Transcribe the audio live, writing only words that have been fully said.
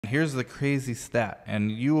Here's the crazy stat,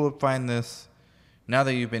 and you will find this now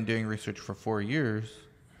that you've been doing research for 4 years.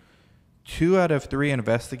 2 out of 3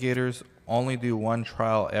 investigators only do 1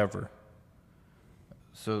 trial ever.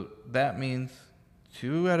 So that means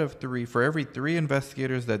 2 out of 3, for every 3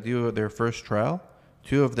 investigators that do their first trial,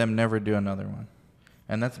 2 of them never do another one.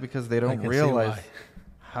 And that's because they don't realize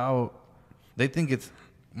how they think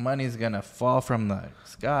money's going to fall from the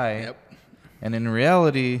sky. Yep. And in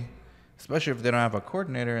reality, especially if they don't have a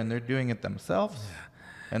coordinator and they're doing it themselves,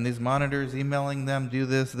 and these monitors emailing them, do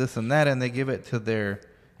this, this, and that, and they give it to their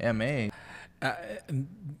MA.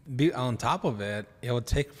 On top of it, it would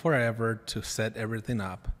take forever to set everything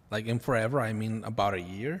up. Like in forever, I mean about a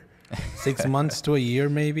year, 6 months to a year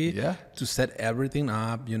maybe. Yeah. To set everything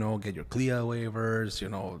up, get your CLIA waivers,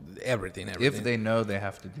 everything. If they know they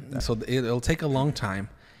have to do that. So it'll take a long time.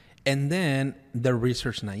 And then they're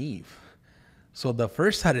research naive. So the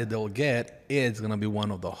first study they'll get is going to be one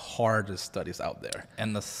of the hardest studies out there.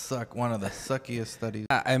 And one of the suckiest studies.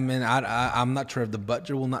 I mean, I'm not sure if the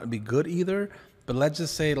budget will not be good either. But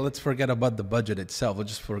let's forget about the budget itself.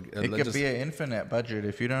 It could be an infinite budget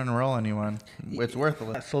if you don't enroll anyone. It's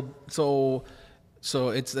worthless. So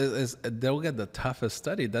they'll get the toughest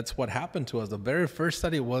study. That's what happened to us. The very first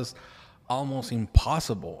study was almost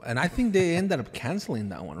impossible, and I think they ended up canceling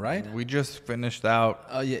that one, right? We just finished out.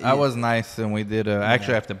 Yeah. I was nice, and we did. I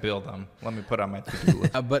actually have to build them. Let me put on my to-do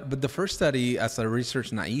list. But the first study, as a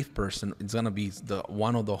research naive person, it's gonna be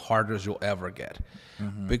one of the hardest you'll ever get,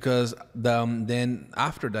 because then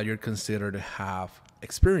after that you're considered to have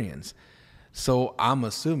experience. So I'm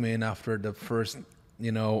assuming after the first,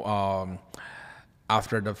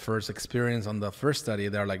 after the first experience on the first study,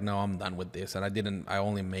 they're like, no, I'm done with this. And I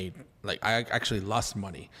only made, I actually lost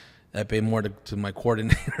money. I paid more to my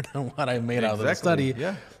coordinator than what I made out of the study.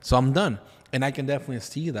 Yeah. So I'm done. And I can definitely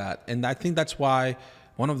see that. And I think that's why,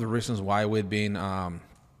 one of the reasons why we've been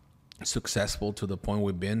successful to the point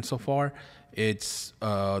we've been so far, it's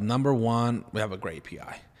number one, we have a great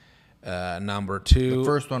PI. Number two, the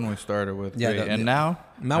first one we started with. Yeah. Now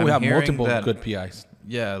we have multiple good PIs.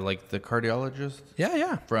 Yeah, like the cardiologist.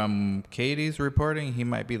 Yeah. From Katie's reporting, he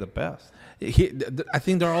might be the best. I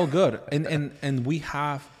think they're all good, and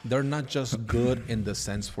they're not just good in the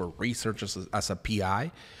sense for researchers as a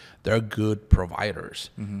PI. They're good providers.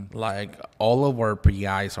 Like all of our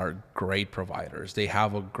PIs are great providers. They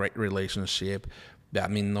have a great relationship. I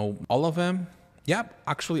mean, all of them. Yeah,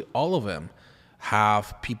 actually, all of them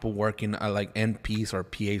have people working like NPs or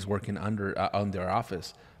PAs working on their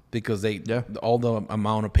office, because all the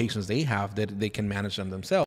amount of patients they have that they can manage them themselves.